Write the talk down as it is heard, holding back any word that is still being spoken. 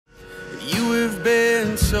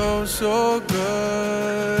been so, so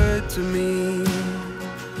good to me.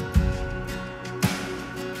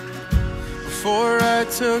 Before I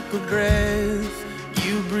took a breath,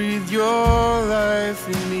 you breathed your life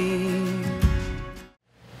in me.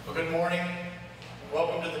 Well, good morning.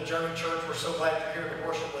 Welcome to the Journey Church. We're so glad you're here to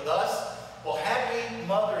worship with us. Well, happy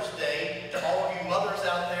Mother's Day to all of you mothers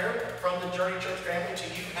out there from the Journey Church family. To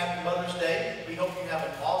you, happy Mother's Day. We hope you have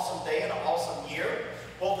an awesome day and an awesome year.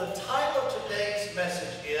 Well, the title of today's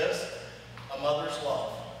message is A Mother's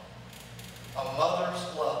Love. A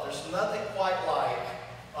Mother's Love. There's nothing quite like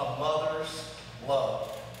a mother's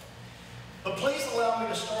love. But please allow me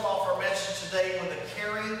to start off our message today with a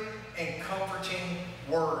caring and comforting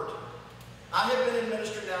word. I have been in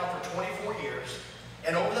ministry now for 24 years,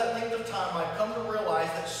 and over that length of time, I've come to realize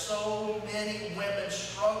that so many women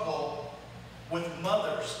struggle with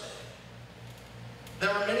Mother's Day.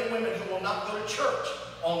 There are many women who will not go to church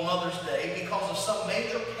on Mother's Day because of some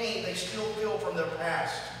major pain they still feel from their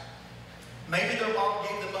past. Maybe their mom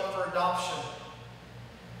gave them up for adoption.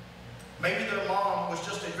 Maybe their mom was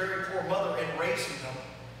just a very poor mother in raising them.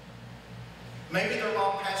 Maybe their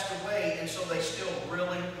mom passed away, and so they still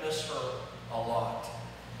really miss her a lot.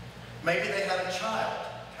 Maybe they had a child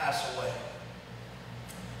pass away.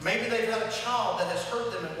 Maybe they've had a child that has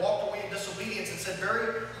hurt them and walked away in disobedience and said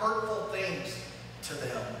very hurtful things to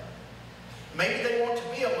them. Maybe they want to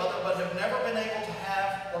be a mother but have never been able to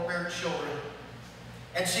have or bear children.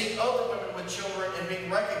 And seeing other women with children and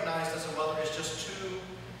being recognized as a mother is just too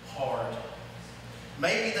hard.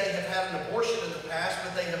 Maybe they have had an abortion in the past,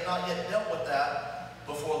 but they have not yet dealt with that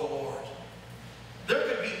before the Lord. There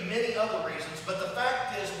could be many other reasons, but the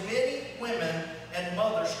fact is many women and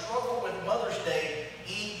mothers struggle with Mother's Day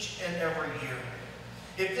each and every year.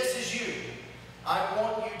 If this is you, I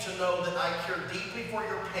want you to know that I care deeply for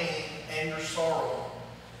your pain and your sorrow.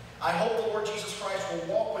 I hope the Lord Jesus Christ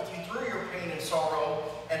will walk with you through your pain and sorrow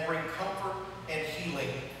and bring comfort and healing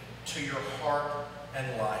to your heart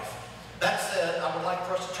and life. That said, I would like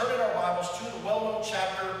for us to turn in our Bibles to the well-known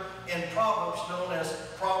chapter in Proverbs known as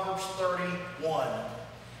Proverbs 31.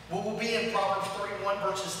 We will be in Proverbs 31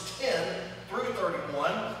 verses 10 through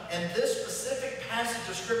 31, and this specific passage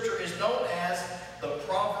of Scripture is known as the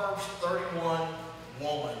Proverbs 31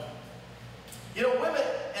 woman. You know, women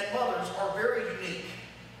and mothers are very unique.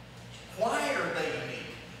 Why are they unique?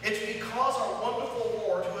 It's because our wonderful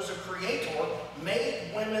Lord, who is a creator,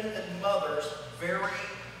 made women and mothers very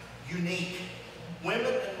unique.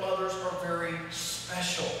 Women and mothers are very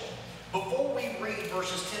special. Before we read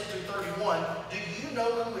verses 10 through 31, do you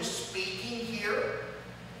know who is speaking here?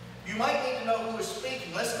 You might need to know who is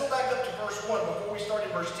speaking. Let's go back up to verse 1 before we start in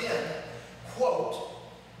verse 10. Quote,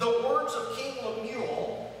 "The words of King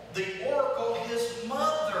Lemuel, the oracle his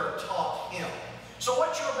mother taught him." So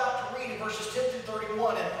what you're about to read in verses 10 through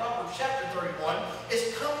 31 in Proverbs chapter 31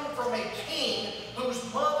 is coming from a king whose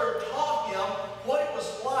mother taught him what it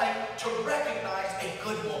was like to recognize a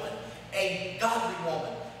good woman, a godly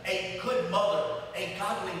woman, a good mother, a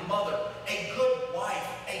godly mother, a good wife,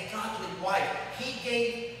 a godly wife.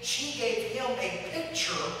 She gave him a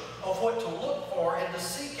picture of what to look for and to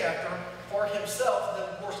seek after for himself. And then,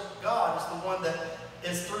 of course, God is the one that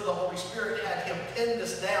is through the Holy Spirit had him pin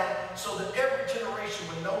this down so that every generation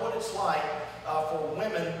would know what it's like for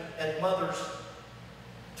women and mothers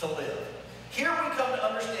to live. Here we come to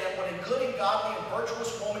understand what a good and godly and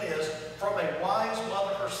virtuous woman is from a wise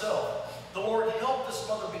mother herself. The Lord helped this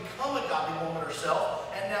mother become a godly woman herself,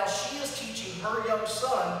 and now she is teaching her young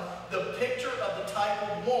son the picture of the type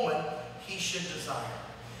of woman he should desire.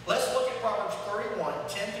 Let's look at Proverbs 31,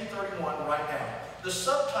 10 through 31 right now. The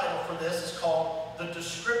subtitle for this is called The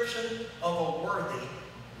Description of a Worthy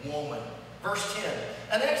Woman. Verse 10,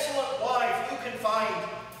 "An excellent wife who can find,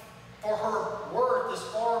 for her worth is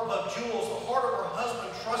far above jewels. The heart of her husband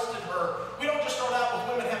trusted her." We don't just start out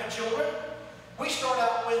with women having children. We start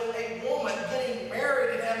out with a woman getting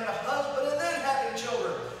married and having a husband and then having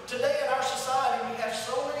children. Today in our society, we have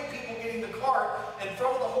so many people getting the cart in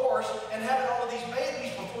front of the horse and having all of these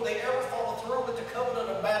babies before they ever follow through with the covenant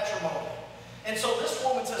of matrimony. And so this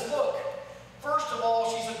woman says, look, first of all,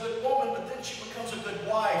 she's a good woman, but then she becomes a good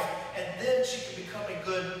wife, and then she can become a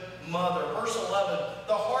good mother. Verse 11,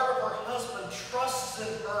 "The heart of her husband trusts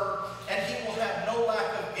in her, and he will have no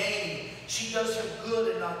lack of gain. She does him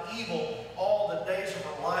good and not evil all the days of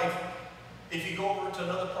her life." If you go over to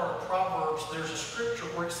another part of Proverbs, there's a scripture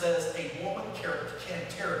where it says a woman can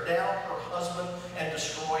tear down her husband and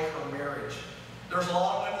destroy her marriage. There's a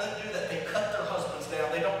lot of women that do that. They cut their husbands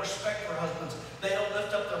down. They don't respect their husbands. They don't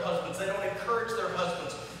lift up their husbands. They don't encourage their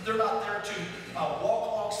husbands. They're not there to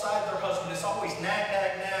walk alongside their husband. It's always nag,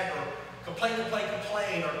 nag, nag, or complain,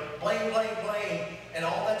 or blame, and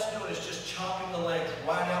all that's doing is just chopping the legs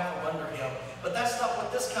right out from under him. But that's not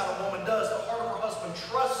what this kind of woman does. The heart of her husband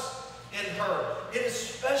trusts in her. It is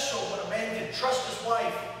special when a man can trust his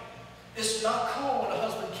wife. It's not cool when a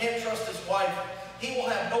husband can't trust his wife. He will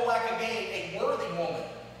have no lack of gain. A worthy woman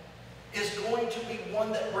is going to be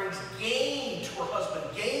one that brings gain to her husband,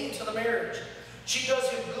 gain to the marriage. She does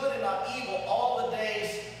him good and not evil all the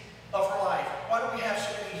days of her life. Why do we have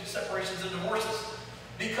so many separations and divorces?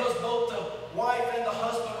 Because both the wife and the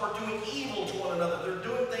husband are doing evil to one another. They're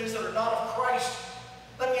doing things that are not of Christ.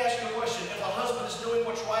 Let me ask you a question. If a husband is doing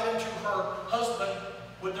what's right unto her husband,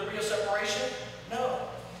 would there be a separation? No.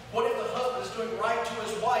 What if the husband is doing right to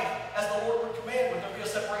his wife as the Lord would command? Would there be a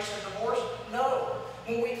separation and divorce? No.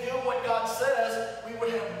 When we do what God says, we would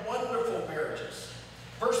have wonderful marriages.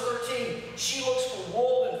 Verse 13, she looks for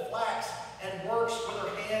wool and flax and works with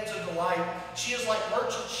her hands in delight. She is like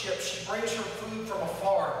merchant ships. She brings her food from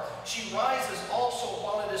afar. She rises also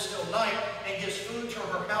while it is still night and gives food to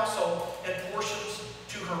her household and portions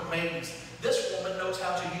to her maidens. This woman knows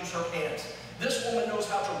how to use her hands. This woman knows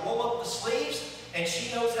how to roll up the sleeves, and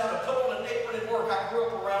she knows how to put on an apron and work. I grew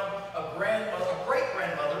up around a grandmother, a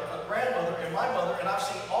great-grandmother, a grandmother, and my mother, and I've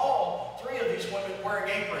seen all three of these women wearing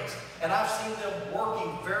aprons. And I've seen them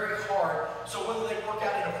working very hard. So whether they work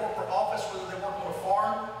out in a corporate office, whether they work on a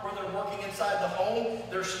farm, whether they're working inside the home,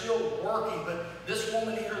 they're still working. But this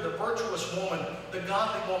woman here, the virtuous woman, the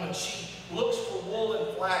godly woman, she looks for wool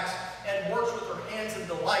and flax and works with her hands in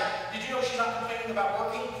delight. Did you know she's not complaining about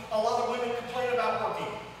working? A lot of women complain about working.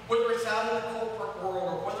 Whether it's out in the corporate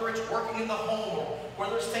world, or whether it's working in the home, or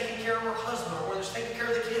whether it's taking care of her husband, or whether it's taking care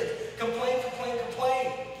of the kids. Complain.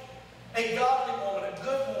 A godly woman, a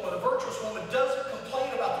good woman, a virtuous woman doesn't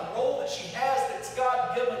complain about the role that she has that's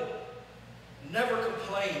God-given. Never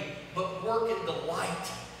complain, but work in delight.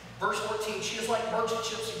 Verse 14, she is like merchant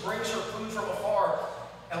ships. She brings her food from afar.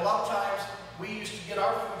 And a lot of times, we used to get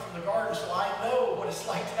our food from the garden, so I know what it's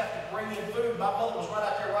like to have to bring in food. My mother was right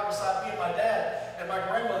out there right beside me and my dad and my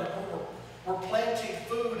grandmother were planting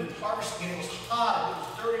food and harvesting, and it was hot, it was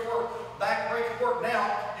dirty work, back-breaking work.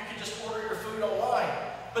 Now, you can just order your food online,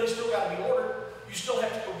 but it's still got to be ordered. You still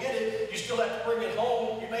have to go get it. You still have to bring it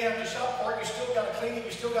home. You may have to shop for it. You still got to clean it.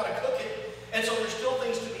 You still got to cook it. And so there's still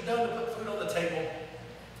things to be done to put food on the table.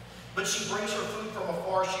 But she brings her food from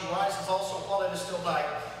afar. She rises also while it is still night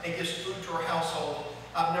and gives food to her household.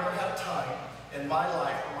 I've never had a time in my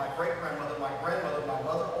life where my great-grandmother, my grandmother, my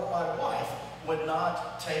mother, or my wife would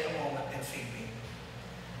not take a moment and feed me.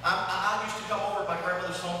 I used to come over to my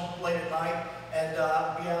grandmother's home late at night, and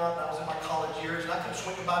I'd be out, and I was in my college years, and I come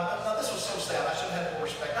swinging by. Now, this was so sad. I should have had more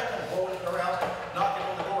respect. I come rolling into her house, knocking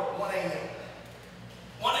on the door at 1 a.m.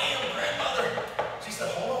 1 a.m., grandmother. She said,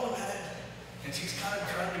 hold on a minute. And she's kind of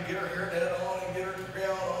trying to get her hairnet on and get her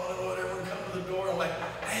gown on and whatever, and come to the door. I'm like,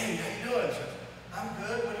 hey, how you doing? She said, I'm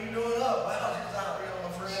good. What are you doing up? Well, she's out here,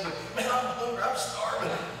 my friend. Man, I'm hungry. I'm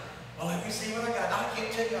starving. Well, let me see what I got. I can't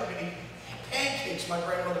tell you how many pancakes my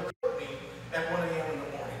grandmother cooked me at 1 a.m. in the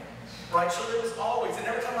morning. Right? So there was always, and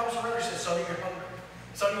every time I was around her, she said, Sonny, you're hungry.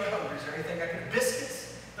 Sonny, you're hungry. Is there anything I can do?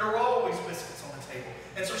 Biscuits. There were always biscuits on the table.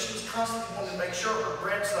 And so she was constantly wanting to make sure her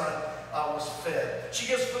grandson was fed. She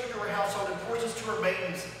gives food to her household and portions to her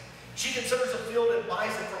maidens. She considers a field and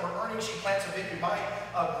buys it. From her earnings, she plants a vineyard. My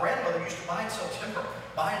grandmother used to buy and sell timber,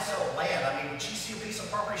 buy and sell land. I mean, when she'd see a piece of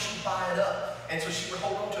property, she'd buy it up. And so she would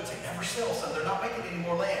hold on to it and say, never sell, son. They're not making any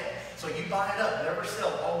more land. So you buy it up, never sell,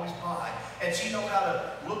 always buy. And she knows how to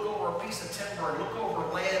look over a piece of timber and look over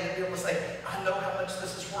land and be able to say, I know how much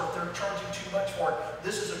this is worth. They're charging too much for it.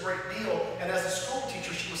 This is a great deal. And as a school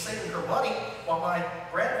teacher, she was saving her money while my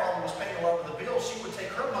grandfather was paying a lot of the bills. She would take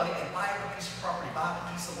her money and buy a piece of property, buy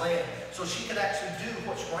a piece of land, so she could actually do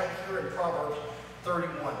what's right here in Proverbs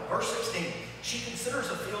 31. Verse 16, she considers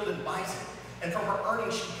a field and buys it. And from her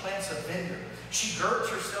earnings, she plants a vineyard. She girds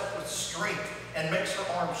herself with strength and makes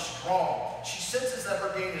her arms strong. She senses that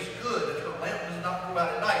her gain is good and her lamp does not go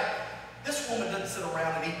out at night. This woman doesn't sit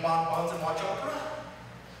around and eat bonbons and watch Oprah.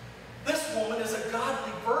 This woman is a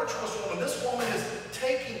godly, virtuous woman. This woman is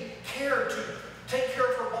taking care to take care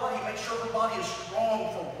of her body, make sure her body is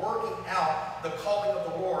strong for working out the calling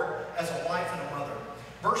of the Lord as a wife and a mother.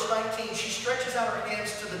 Verse 19, she stretches out her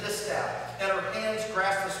hands to the distaff, and her hands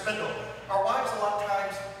grasp the spindle. Our wives a lot of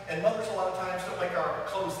times, and mothers a lot of times, don't make our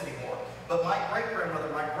clothes anymore. But my great-grandmother,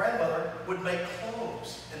 my grandmother, would make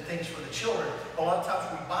clothes and things for the children. A lot of times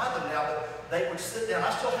we buy them now, but they would sit down.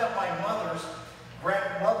 I still have my grandmother's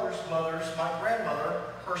my grandmother,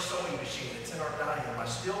 her sewing machine. It's in our dining room. I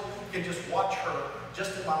still can just watch her,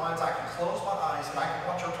 just in my mind's eye. I can close my eyes and I can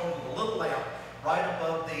watch her holding the little lamp, right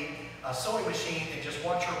above the sewing machine and just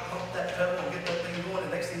watch her pump that pedal and get that thing going.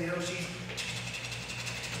 And next thing you know, she's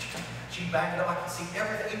backing up. I can see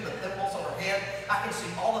everything, even the thimbles on her hand. I can see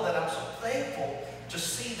all of that. I'm so thankful to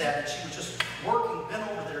see that. And she was just working, bent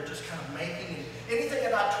over there, just kind of making. And anything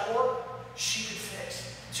that I tore, she could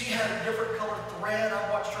fix. She had a different colored thread.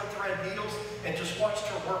 I watched her thread needles and just watched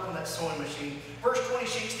her work on that sewing machine. Verse 20,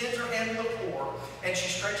 she extends her hand to the poor and she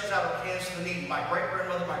stretches out her hands to the needy. My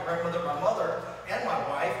great-grandmother, my grandmother, my mother, and my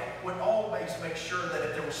wife would always make sure that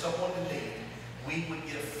if there was someone in need, we would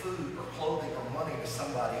give food or clothing or money to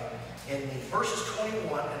somebody in need. Verses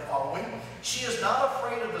 21 and following, she is not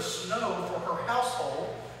afraid of the snow for her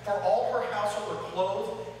household, for all her household are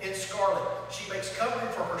clothed in scarlet. She makes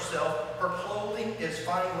covering for herself. Her clothing is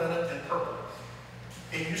fine linen and purple.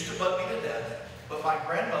 It used to bug me to death, but my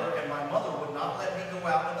grandmother and my mother would not let me go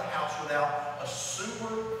out of the house without a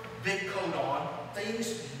super big coat on,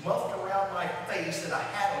 things muffed around my face that I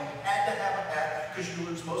had on. You had to have a hat because you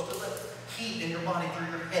lose most of the heat in your body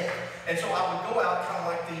through your head. And so I would go out kind of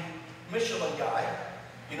like the Michelin guy,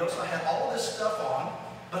 you know, so I had all of this stuff on.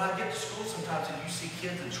 But I get to school sometimes and you see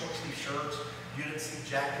kids in short sleeve shirts. You didn't see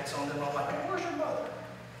jackets on them. I'm like, man, where's your mother?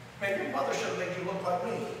 Man, your mother should have made you look like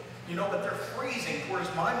me. You know, but they're freezing. Whereas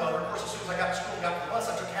my mother, of course, as soon as I got to school and got to the bus,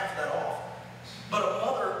 I took half of that off. But a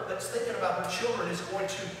mother that's thinking about her children is going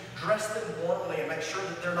to dress them warmly and make sure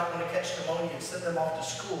that they're not going to catch pneumonia and send them off to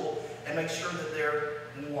school and make sure that they're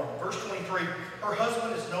warm. Verse 23, her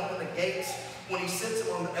husband is known in the gates when he sits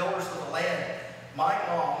among the elders of the land. My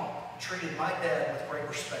mom treated my dad with great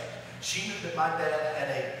respect. She knew that my dad had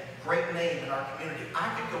a great name in our community. I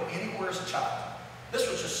could go anywhere as a child. This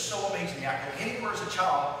was just so amazing. I could go anywhere as a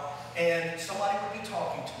child and somebody would be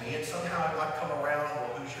talking to me and somehow I might come around, well,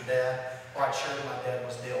 who's your dad? Or I'd share that my dad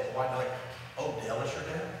was Dale White. And I'm like, oh, Dale is your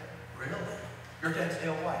dad? Really? Your dad's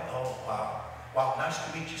Dale White? Oh, wow. Wow, nice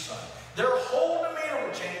to meet you, son. Their whole demeanor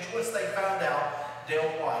would change once they found out Dale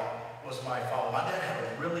White was my father. My dad had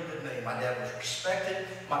a really good name. My dad was respected.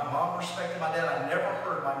 My mom respected my dad. I never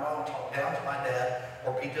heard my mom talk down to my dad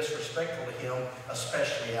or be disrespectful to him,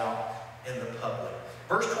 especially out in the public.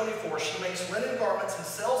 Verse 24, she makes linen garments and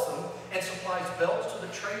sells them and supplies belts to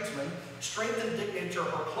the tradesmen, strength and dignity to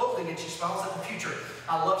her clothing, and she smiles at the future.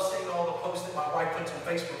 I love seeing all the posts that my wife puts on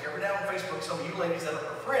Facebook. Every now on Facebook, some of you ladies that are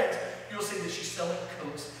her friends, you'll see that she's selling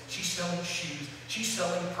coats, she's selling shoes, she's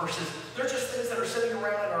selling purses. They're just things that are sitting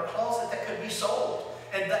around in our closet that could be sold.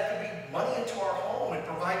 And that could be money into our home and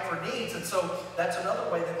provide for needs. And so that's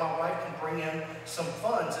another way that my wife can bring in some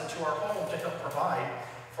funds into our home to help provide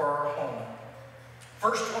for our home.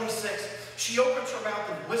 Verse 26, she opens her mouth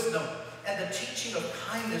in wisdom, and the teaching of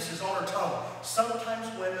kindness is on her tongue. Sometimes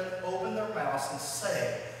women open their mouths and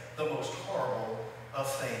say the most horrible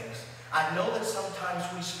of things. I know that sometimes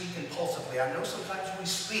we speak impulsively. I know sometimes we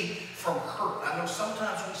speak from hurt. I know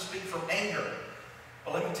sometimes we speak from anger.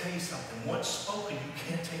 But let me tell you something. Once spoken, you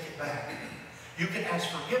can't take it back. You can ask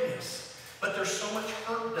forgiveness. But there's so much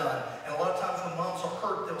hurt done. And a lot of times when moms are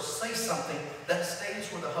hurt, they'll say something that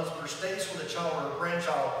stays with the husband or stays with the child or a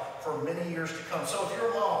grandchild for many years to come. So if you're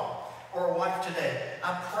a mom or a wife today,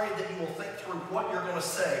 I pray that you will think through what you're going to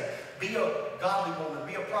say. Be a godly woman.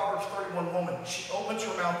 Be a Proverbs 31 woman. She opens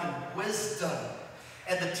her mouth in wisdom,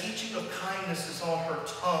 and the teaching of kindness is on her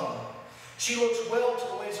tongue. She looks well to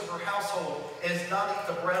the ways of her household and does not eat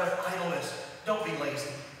the bread of idleness. Don't be lazy.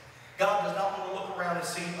 God does not want to look around and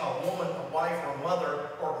see a woman, a wife, or a mother,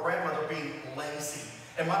 or a grandmother being lazy.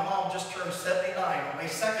 And my mom just turned 79 on May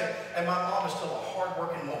 2nd, and my mom is still a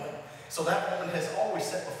hard-working woman. So that woman has always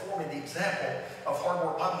set before me the example of hard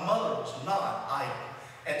work. My mother was not idle.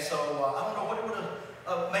 And so I don't know what it would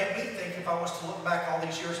have made me think if I was to look back all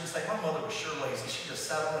these years and say, my mother was sure lazy. She just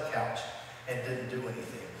sat on the couch and didn't do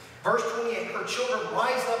anything. Verse 28, her children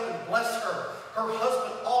rise up and bless her. Her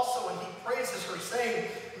husband also, and he praises her, saying,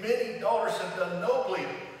 many daughters have done nobly,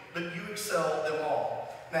 but you excel them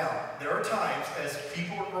all. Now, there are times as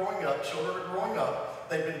people are growing up, children are growing up,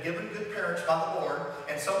 they've been given good parents by the Lord,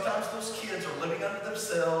 and sometimes those kids are living unto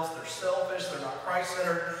themselves, they're selfish, they're not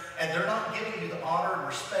Christ-centered, and they're not giving you the honor and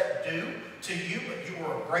respect due to you, but you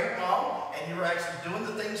were a great mom, and you were actually doing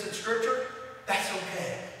the things in Scripture. That's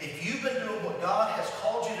okay. If you've been doing what God has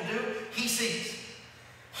called you to do, He sees.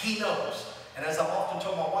 He knows. And as I've often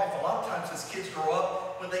told my wife, a lot of times as kids grow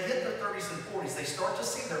up, when they hit their 30s and 40s, they start to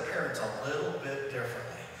see their parents a little bit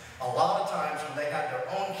differently. A lot of times when they have their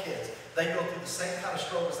own kids, they go through the same kind of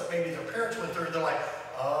struggles that maybe their parents went through. They're like,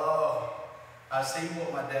 oh, I see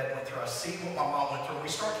what my dad went through. I see what my mom went through. We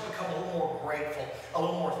start to become a little more grateful, a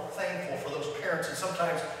little more thankful for those parents. And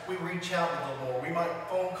sometimes we reach out a little more. We might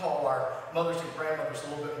phone call our mothers and grandmothers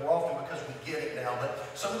a little bit more often because we get it now. But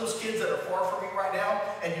some of those kids that are far from you right now,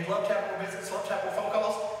 and you'd love to have more visits, love to have more phone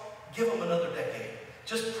calls, give them another decade.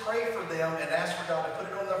 Just pray for them and ask for God to put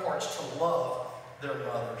it on their hearts to love their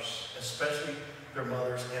mothers, especially their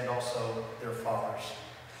mothers and also their fathers.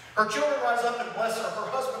 Her children rise up and bless her.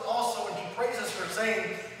 Her husband also, and he praises her,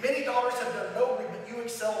 saying, many daughters have done nobly, but you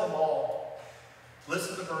excel them all.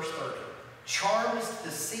 Listen to verse 30. Charm is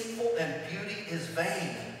deceitful and beauty is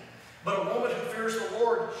vain. But a woman who fears the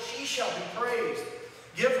Lord, she shall be praised.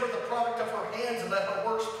 Give her the product of her hands, and let her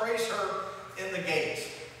works praise her in the gates.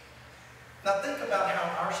 Now think about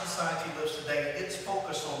how our society lives today. It's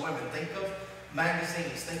focused on women. Think of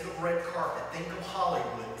magazines. Think of red carpet. Think of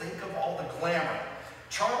Hollywood. Think of all the glamour.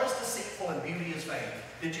 Charm is deceitful and beauty is vain.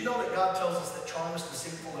 Did you know that God tells us that charm is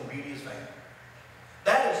deceitful and beauty is vain?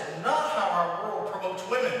 That is not how our world promotes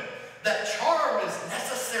women. That charm is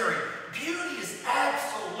necessary. Beauty is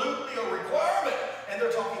absolutely a requirement. And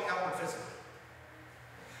they're talking outward physically.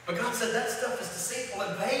 But God said that stuff is deceitful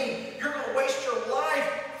and vain. You're going to waste your life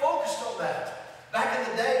focused on that. Back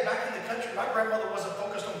in the day, back in the country, my grandmother wasn't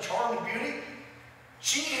focused on charm and beauty.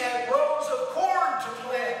 She had rows of corn to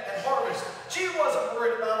plant and harvest. She wasn't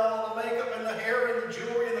worried about all the makeup and the hair and the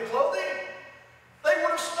jewelry and the clothing. They would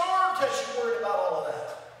have starved had she worried about all of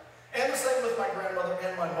that. And the same with my grandmother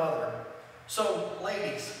and my mother. So,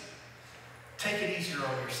 ladies, take it easier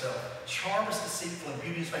on yourself. Charm is deceitful and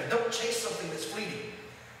beauty is vain. Don't chase something that's fleeting.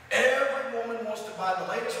 Every woman wants to buy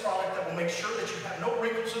the latest product that will make sure that you have no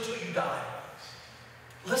wrinkles until you die.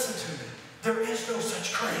 Listen to me. There is no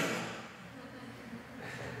such cream.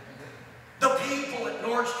 The people at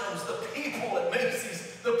Nordstrom's, the people at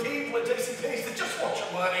Macy's, the people at JCPenney's, they just want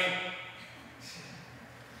your money.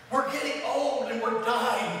 We're getting old and we're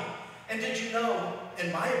dying. And did you know,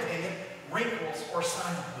 in my opinion, wrinkles are a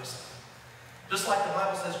sign of wisdom. Just like the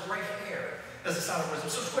Bible says, gray hair is a sign of wisdom.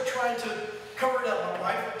 So quit trying to cover it up.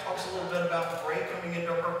 My wife talks a little bit about the gray coming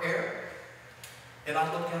into her hair. And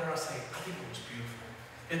I look at her and I say, I think it was beautiful.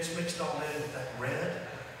 It's mixed all in with that red.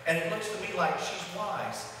 And it looks to me like she's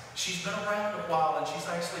wise. She's been around a while, and she's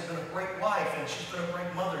actually been a great wife, and she's been a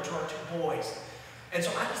great mother to our 2 boys. And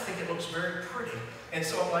so I just think it looks very pretty. And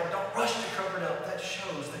so I'm like, don't rush to cover it up. That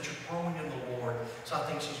shows that you're growing in the Lord. So I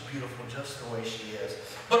think she's beautiful just the way she is.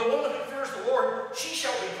 But a woman who fears the Lord, she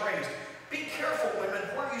shall be praised. Be careful, women,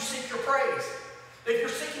 where you seek your praise. If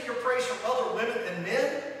you're seeking your praise from other women and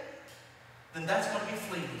men, then that's going to be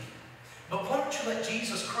fleeting. But why don't you let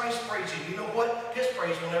Jesus Christ praise you? You know what? His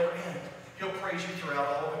praise will never end. He'll praise you throughout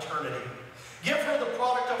all of eternity. Give her the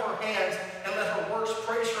product of her hands and let her works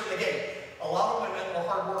praise her in the gate. A lot of women are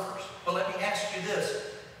hard workers. But let me ask you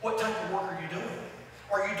this. What type of work are you doing?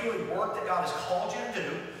 Are you doing work that God has called you to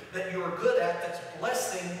do, that you are good at, that's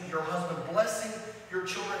blessing your husband, blessing your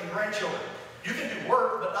children and grandchildren? You can do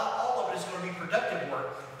work, but not all of it is going to be productive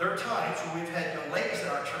work. There are times when we've had young ladies in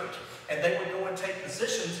our church, and they would go and take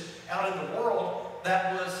positions out in the world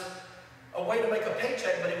that was a way to make a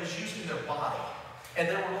paycheck, but it was using their body. And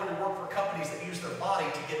they were going to work for companies that use their body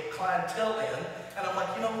to get clientele in. And I'm like,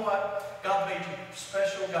 you know what? God made you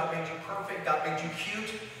special. God made you perfect. God made you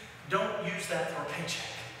cute. Don't use that for a paycheck.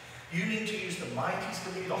 You need to use the mind He's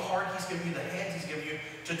given you, the heart He's given you, the hands He's given you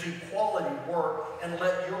to do quality work and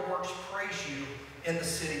let your works praise you in the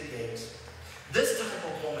city gates. This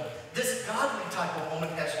type of woman, this godly type of woman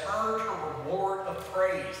has earned her reward of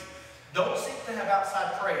praise. Don't seek to have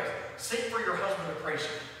outside praise. Seek for your husband to praise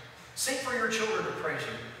you. Seek for your children to praise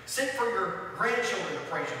you. Seek for your grandchildren to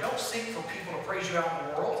praise you. Don't seek for people to praise you out in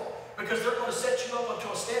the world, because they're going to set you up onto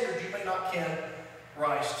a standard you may not can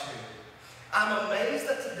rise to. I'm amazed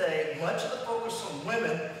that today much of the focus on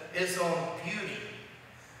women is on beauty.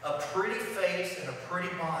 A pretty face and a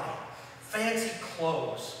pretty body. Fancy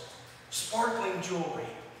clothes. Sparkling jewelry.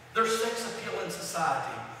 Their sex appeal in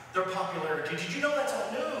society. Their popularity. Did you know that's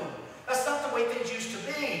all new? That's not the way things used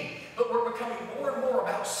to be. But we're becoming more and more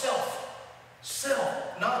about self.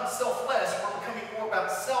 Self, not selfless. We're becoming more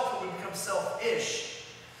about self when we become selfish.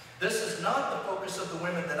 This is not the focus of the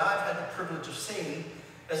women that I've had the privilege of seeing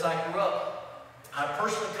as I grew up. I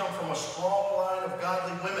personally come from a strong line of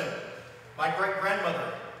godly women. My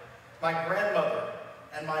great-grandmother, my grandmother,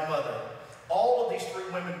 and my mother. All of these 3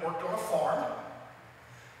 women worked on a farm.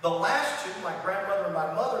 The last 2, my grandmother and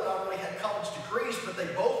my mother, not only had college degrees, but they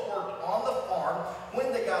both worked on the farm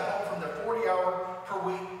when they got home from their 40-hour per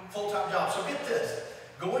week full-time job. So get this,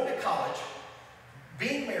 going to college,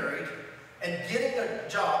 being married, and getting a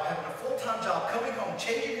job, having a full-time job, coming home,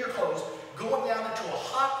 changing your clothes, going down into a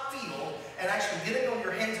hot field and actually getting on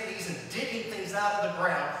your hands and knees and digging things out of the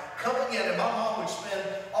ground, coming in, and my mom would spend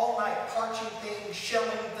all night parching things, shelling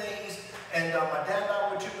things, and my dad and I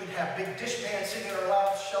would too. We'd have big dishpans sitting in our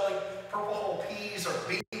laps, shelling purple whole peas or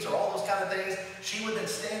beans or all those kind of things. She would then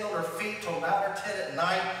stand on her feet till 9 or 10 at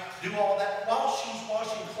night, do all that while she's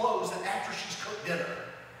washing clothes and after she's cooked dinner.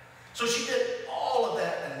 So she did all of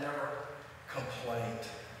that and never complained.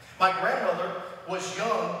 My grandmother was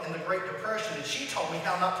young in the Great Depression, and she taught me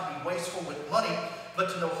how not to be wasteful with money, but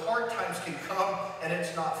to know hard times can come and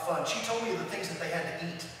it's not fun. She told me the things that they had to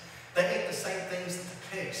eat. They ate the same things that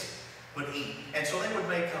the pigs would eat. And so they would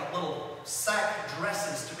make little sack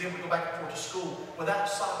dresses to be able to go back and forth to school without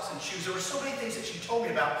socks and shoes. There were so many things that she told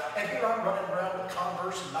me about. And here I'm running around with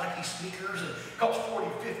Converse and Nike sneakers, and it cost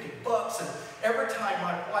 $40, $50. And every time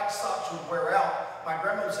my white socks would wear out, my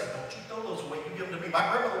grandmother would say, "Don't you throw those away, you give them to me."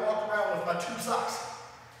 My grandmother walked around with my tube socks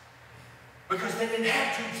because they didn't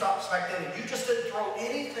have tube socks back then. And you just didn't throw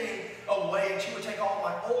anything away. And she would take all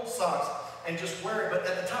my old socks and just wear it. But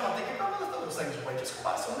at the time, I'm thinking, "Grandmother, throw those things away. Just go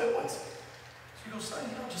buy some new ones." She goes, "Son,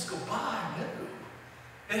 you don't just go buy new.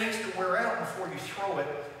 It has to wear out before you throw it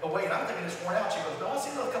away." And I'm thinking it's worn out. She goes, "No, I've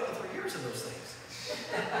seen another couple of 3 years in those things."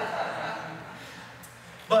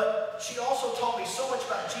 But she also taught me so much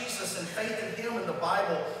about Jesus and faith in Him and the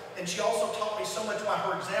Bible. And she also taught me so much by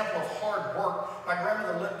her example of hard work. My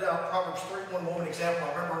grandmother lived out Proverbs 3:1 woman example.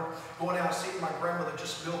 I remember going out and seeing my grandmother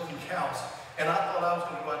just milking cows. And I thought I was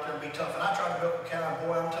going to go out there and be tough. And I tried to milk a cow, and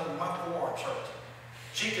boy, I'm telling you, my forearms hurt.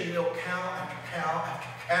 She could milk cow after cow after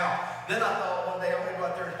cow. Then I thought one day I'm going to go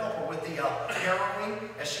out there and help her with the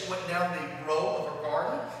harrowing as she went down the row of her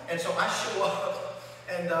garden. And so I show up,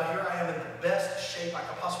 and here I am in the best shape I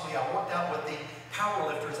could possibly. I worked out with the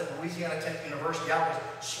power lifters at Louisiana Tech University. I was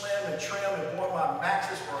slim and trim, and boy, my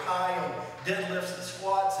maxes were high on deadlifts and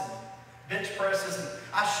squats and bench presses. And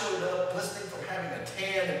I showed up glistening from having a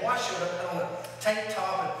tan, and boy, I showed up on a tank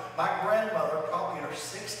top. And my grandmother, probably in her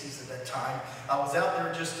 60s at that time, I was out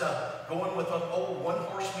there just going with an old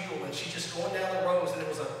one-horse mule, and she's just going down the rows, and it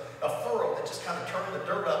was a furrow that just kind of turned the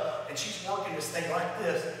dirt up, and she's working this thing like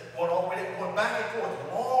this, going all the way, going back and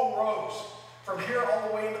forth, long rows, from here all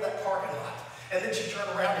the way into that parking lot. And then she'd turn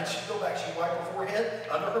around and she'd go back, she'd wipe her forehead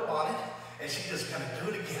under her bonnet, and she'd just kind of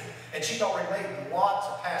do it again. And she'd already made lots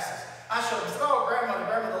of passes. I showed her, I said, "Oh,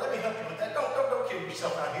 grandmother, let me help you with that. Don't kill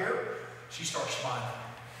yourself out here." She starts smiling.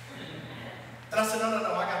 And I said,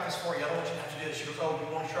 no, I got this for you. I don't want you to have to do this. She goes, "Oh,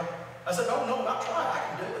 you want to try?" I said, no, not try. I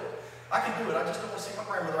can do it. I can do it. I just don't want to see my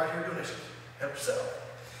grandmother right here doing this. Help yourself.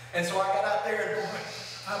 And so I got out there, and boy,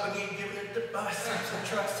 I began giving it the biceps and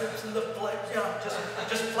triceps and the flex,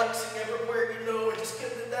 just flexing everywhere, and just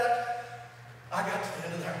giving it that. I got to the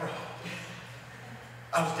end of that row.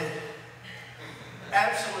 I was dead.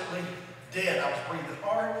 Absolutely dead. I was breathing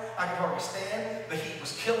hard. I could hardly stand. The heat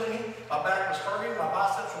was killing me. My back was hurting. My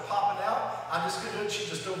biceps were popping out. I just couldn't do it. She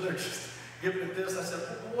just over there just giving it this. I said,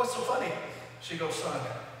 "Well, what's so funny?" She goes, "Son."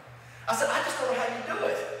 I said, "I just don't know how you do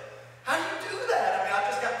it. How do you do that?" I mean, I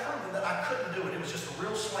just got proven that I couldn't do it. It was just a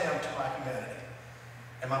real slam to my humanity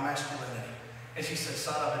and my masculinity. And she said,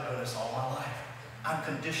 "Son, I've been doing this all my life. I'm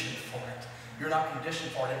conditioned for it. You're not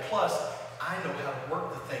conditioned for it. And plus, I know how to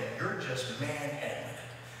work the thing. You're just manhandling it.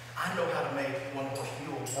 I know how to make one-horse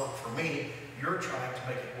mule work for me. You're trying to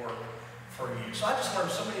make it work for you." So I just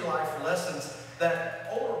learned so many life lessons that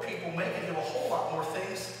older people may can do a whole lot more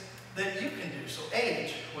things than you can do. So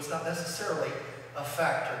age was not necessarily a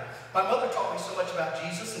factor. My mother taught me so much about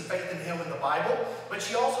Jesus and faith in Him in the Bible, but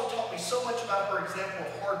she also taught me so much about her example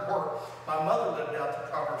of hard work. My mother lived out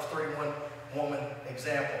the Proverbs 31 woman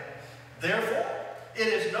example. "Therefore, it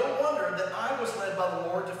is no wonder that I was led by the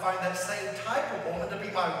Lord to find that same type of woman to be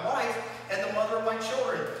my wife and the mother of my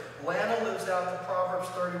children." Lana lives out the Proverbs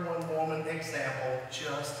 31 woman example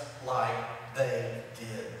just like they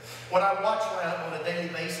did. When I watch Lana on a daily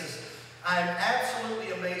basis, I am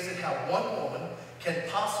absolutely amazed at how one woman can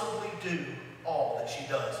possibly do all that she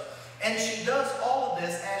does. And she does all of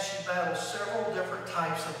this as she battles several different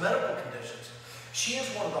types of medical conditions. She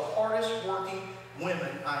is one of the hardest working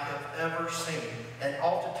women I have ever seen. And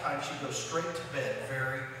oftentimes she goes straight to bed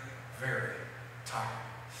very, very tired.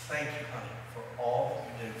 Thank you, honey, for all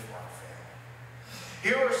that you do for our family.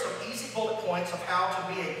 Here are some easy bullet points of how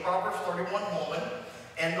to be a Proverbs 31 woman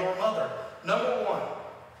and or mother. Number one,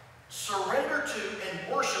 surrender to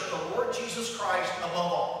and worship the Lord Jesus Christ above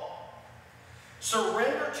all.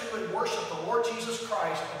 Surrender to and worship the Lord Jesus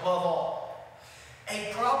Christ above all.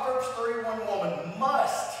 A Proverbs 31 woman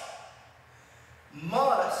must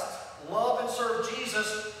love and serve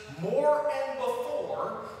Jesus more and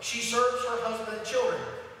before she serves her husband and children.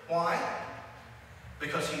 Why?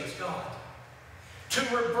 Because he is God. To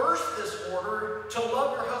reverse this order, to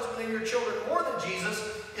love your husband and your children more than Jesus,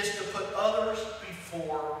 is to put others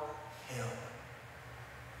before him.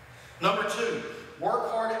 Number 2, work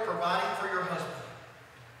hard at providing for your husband.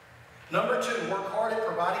 Number 2, work hard at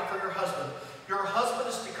providing for your husband. Your husband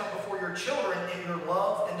is to come before your children in your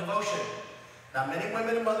love and devotion. Now, many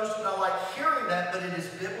women and mothers do not like hearing that, but it is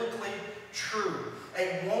biblically true.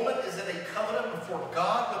 A woman is in a covenant before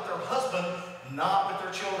God with their husband, not with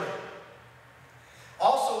their children.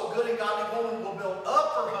 Also, a good and godly woman will build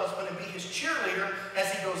up her husband and be his cheerleader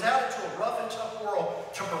as he goes out into a rough and tough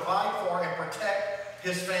world to provide for and protect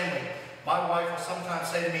his family. My wife will sometimes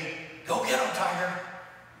say to me, "Go get him, Tiger."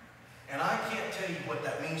 And I can't tell you what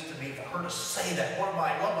that means to me for her to say that. One of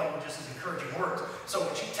my love languages is encouraging words. So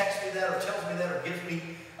when she texts me that or tells me that or gives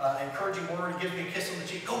me an encouraging word and gives me a kiss on the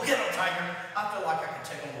cheek, "Go get him, Tiger," I feel like I can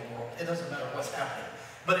take on the world. It doesn't matter what's happening.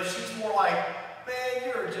 But if she's more like, "Man,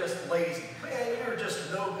 you're just lazy. Man, you're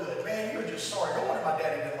just no good. Man, you're just sorry. No wonder my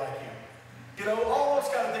daddy didn't like you." You know, all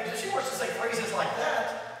those kind of things. If she wants to say phrases like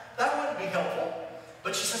that, that wouldn't be helpful.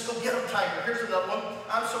 But she says, "Go get him, Tiger." Here's another one.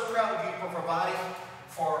 "I'm so proud of you for providing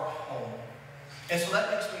for our home." And so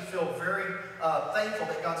that makes me feel very thankful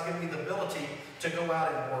that God's given me the ability to go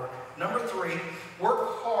out and work. Number 3,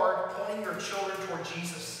 work hard pointing your children toward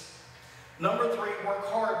Jesus. Number 3,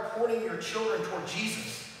 work hard pointing your children toward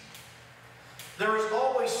Jesus. There is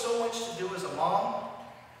always so much to do as a mom,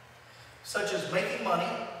 such as making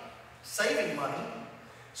money, saving money,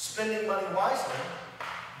 spending money wisely,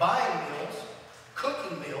 buying meals,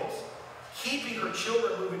 cooking meals, keeping her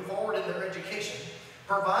children moving forward in their education,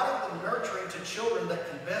 providing the nurturing to children that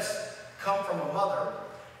can best come from a mother,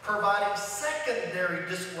 providing secondary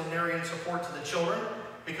disciplinarian support to the children,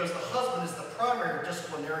 because the husband is the primary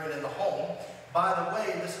disciplinarian in the home. By the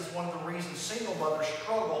way, this is one of the reasons single mothers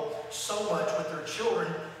struggle so much with their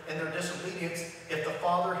children and their disobedience if the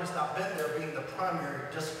father has not been there being the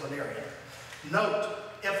primary disciplinarian. Note,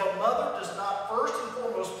 if a mother does not first and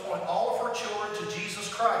foremost point all of her children to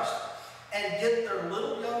Jesus Christ and get their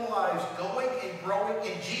little young lives going and growing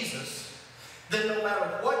in Jesus, then no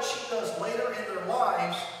matter what she does later in their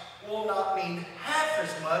lives will not mean half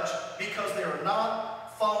as much because they are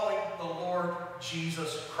not following the Lord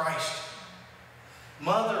Jesus Christ.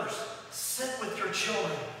 Mothers, sit with your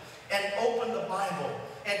children and open the Bible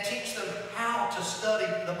and teach them how to study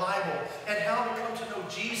the Bible and how to come to know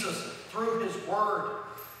Jesus through his word.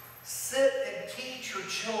 Sit and teach your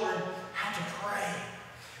children how to pray.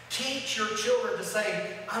 Teach your children to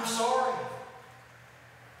say, "I'm sorry."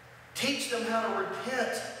 Teach them how to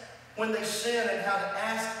repent when they sin and how to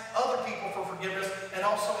ask other people for forgiveness and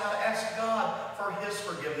also how to ask God for his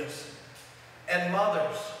forgiveness. And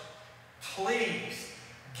mothers, please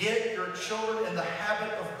get your children in the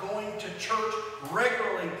habit of going to church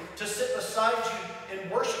regularly to sit beside you in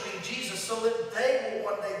worshiping Jesus so that they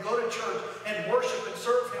will one day go to church and worship and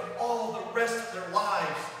serve him all the rest of their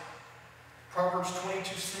lives. Proverbs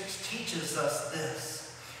 22:6 teaches us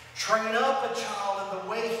this. "Train up a child in the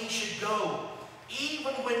way he should go.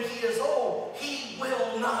 Even when he is old, he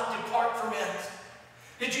will not depart from it."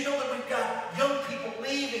 Did you know that we've got young people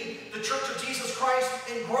leaving the Church of Jesus Christ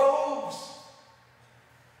in groves?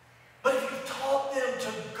 But if you've taught them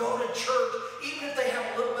to go to church, even if they have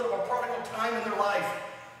a little bit of a prodigal time in their life,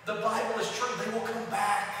 the Bible is true, they will come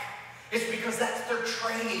back. It's because that's their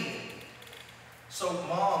training. So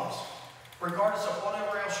moms, regardless of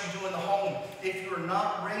whatever else you do in the home, if you're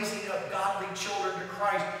not raising up godly children to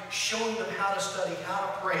Christ, showing them how to study, how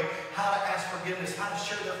to pray, how to ask forgiveness, how to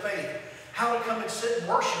share their faith, how to come and sit and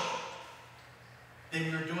worship, then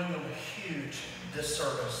you're doing them a huge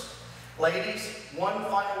disservice. Ladies, one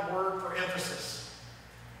final word for emphasis.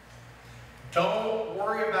 Don't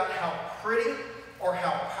worry about how pretty or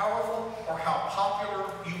how powerful or how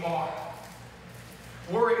popular you are.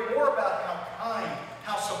 Worry more about how kind,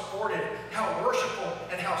 how supportive, how worshipful,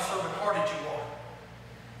 and how servant-hearted you are.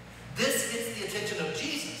 This gets the attention of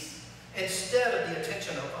Jesus instead of the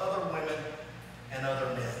attention of other women and other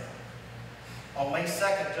men. On May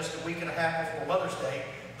 2nd, just a week and a half before Mother's Day,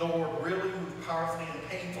 the Lord really moved powerfully and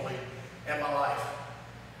painfully in my life.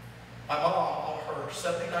 My mom, on her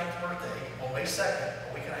 79th birthday, on May 2nd,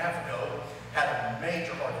 a week and a half ago, had a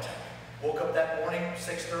major heart attack. Woke up that morning,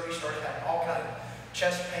 6:30, started having all kinds of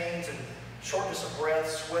chest pains and shortness of breath,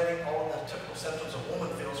 sweating, all of the typical symptoms a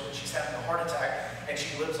woman feels when she's having a heart attack, and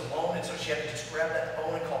she lives alone, and so she had to just grab that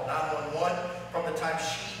phone and call 911 from the time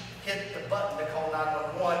she hit the button to call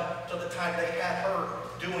 911 to the time they had her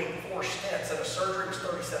doing 4 stents, and a surgery was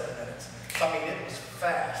 37 minutes. So, I mean, it was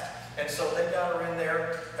fast. And so they got her in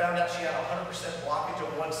there, found out she had 100% blockage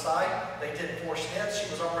on one side. They did 4 stents. She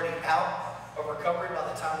was already out of recovery by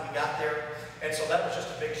the time we got there. And so that was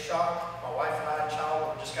just a big shock. My wife and I and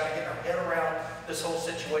child were just kind of getting our head around this whole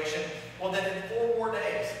situation. Well, then in 4 more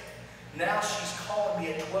days, now she's calling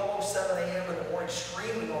me at 12:07 a.m. in the morning,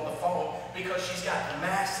 screaming on the phone because she's got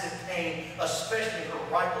massive pain, especially in her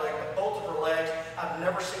right leg, but both of her legs. I've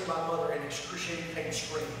never seen my mother in excruciating pain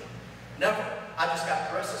screaming. Never. I just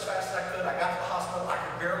got dressed as fast as I could. I got to the hospital. I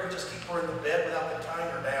could barely just keep her in the bed without them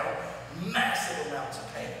tying her down. Massive amounts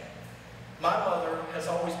of pain. My mother has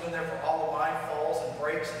always been there for all of my falls and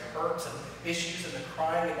breaks and hurts and issues and the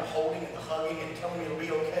crying and the holding and the hugging and telling me it'll be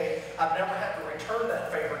okay. I've never had to return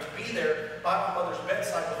that favor to be there by my mother's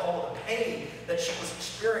bedside with all of the pain that she was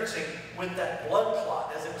experiencing with that blood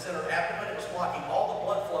clot as it was in her abdomen. It was blocking all the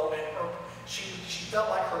blood flow in her. She felt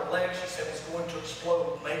like her leg, she said, was going to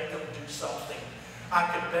explode. Make them do something. I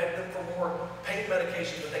could beg them for more pain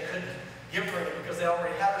medication, but they couldn't give her any because they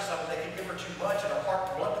already had her something. They could give her too much, and her heart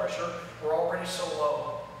and blood pressure were already so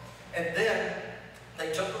low. And then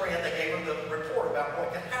they took her in. They gave her the report about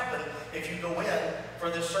what can happen if you go in for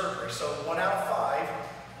this surgery. So 1 out of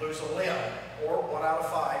 5 lose a limb, or 1 out of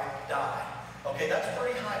 5 die. Okay, that's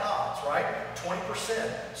pretty high odds, right?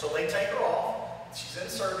 20%. So they take her off. She's in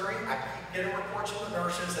surgery. I keep getting reports from the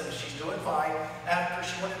nurses, and she's doing fine. After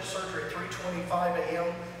she went into surgery at 3:25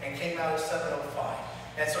 a.m. and came out at 7:05.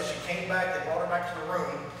 And so she came back. They brought her back to the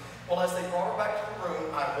room. Well, as they brought her back to the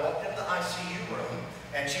room, I walked in the ICU room,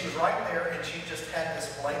 and she was right there, and she just had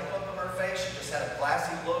this blank look on her face. She just had a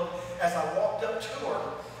glassy look. As I walked up to her,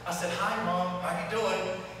 I said, "Hi, Mom. How you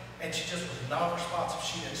doing?" And she just was non-responsive.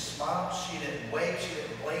 She didn't smile. She didn't wave. She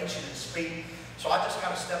didn't blink. She didn't speak. So I just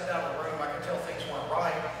kind of stepped out of the room. I could tell things weren't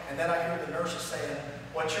right. And then I hear the nurses saying,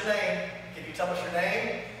 "What's your name? Can you tell us your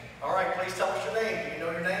name? All right, please tell us your name. Do you know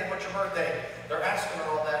your name? What's your birthday?" They're asking her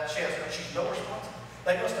all that. She's no response.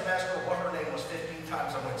 They must have asked her what her name was 15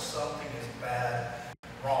 times. I went, something is bad,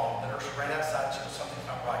 wrong. The nurse ran outside. She said, something's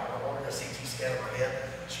not right. We're ordering a CT scan of her head.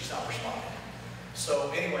 She's not responding. So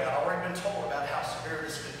anyway, I'd already been told about how severe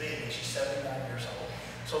this could be. She's 79 years old.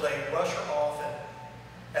 So they rush her off, and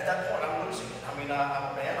at that point, I'm losing it. I mean, I'm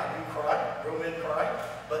a man. I do cry. Real men cry.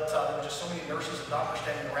 But there were just so many nurses and doctors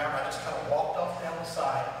standing around. I just kind of walked off down the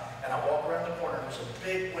side, and I walked around the corner. There's a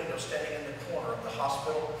big window standing in the corner of the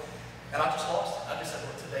hospital, and I just lost it. I just said,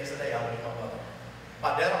 well, today's the day I lose my mother.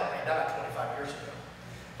 My dad already died 25 years ago,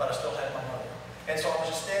 but I still had my mother. And so I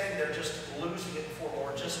was just standing there just losing it before the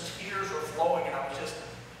Lord. Just tears were flowing, and I was just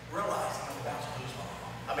realizing I'm about to lose my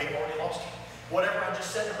mom. I may have already lost her. Whatever I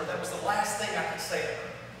just said to her, that was the last thing I could say to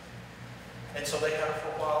her. And so they had her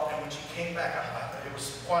for a while, and when she came back, it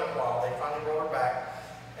was quite a while. They finally brought her back.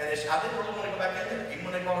 And I didn't really want to go back in there. Even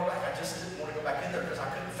when they brought her back, I just didn't want to go back in there because I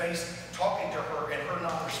couldn't face talking to her and her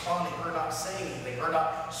not responding, her not saying anything, her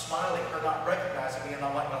not smiling, her not recognizing me. And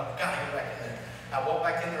I'm like, well, I've got to get back in there. I walked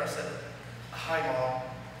back in there. I said, "Hi, Mom."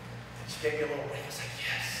 And she gave me a little wink. I said,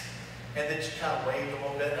 "Yes." And then she kind of waved a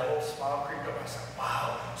little bit, and a little smile creeped over. I said,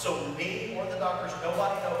 "Wow." So me or the doctors,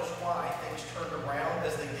 nobody knows why things turned around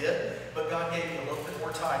as they did, but God gave me a little bit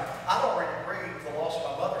more time. I'd already grieved the loss of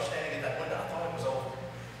my mother standing in that window. I thought it was over.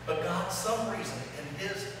 But God, some reason, in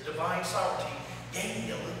His divine sovereignty, gave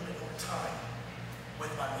me a little bit more time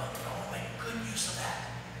with my mother. I want to make good use of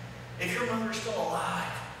that. If your mother is still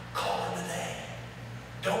alive, call her today.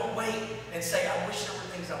 Don't wait and say, "I wish there were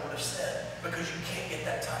things I would have said," because you can't get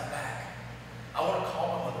that time back. I want to call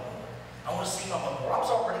my mother more. I want to see my mother more. I was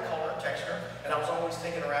already calling her, texting her, and I was always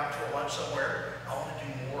taking her out to a lunch somewhere. I want to do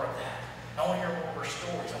more of that. I want to hear more of her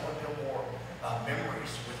stories. I want to build more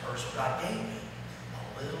memories with her. So God gave me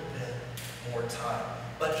a little bit more time.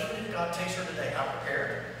 But even if God takes her today, I'm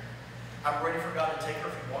prepared. I'm ready for God to take her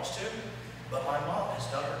if He wants to. But my mom has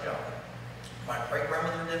done her job. My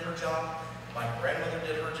great-grandmother did her job. My grandmother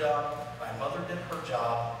did her job. My mother did her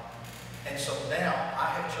job. And so now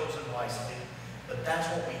I have chosen wisely. But that's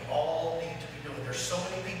what we all need to be doing. There's so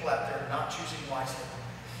many people out there not choosing wisely.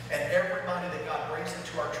 And everybody that God brings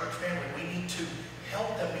into our church family, we need to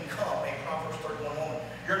help them become a Proverbs 31 woman.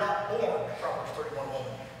 You're not born a Proverbs 31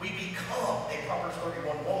 woman. We become a Proverbs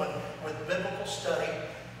 31 woman with biblical study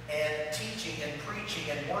and teaching and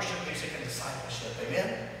preaching and worship music and discipleship.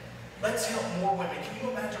 Amen? Let's help more women. Can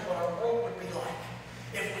you imagine what our world would be like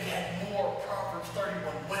if we had more Proverbs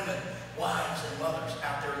 31 women, wives, and mothers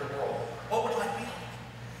out there in the world? What would life be like?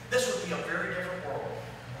 This would be a very different world.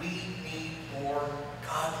 We need more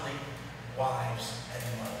godly wives and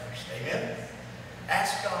mothers. Amen?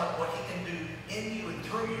 Ask God what He can do in you and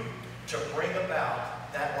through you to bring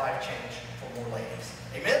about that life change for more ladies.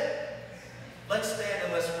 Amen?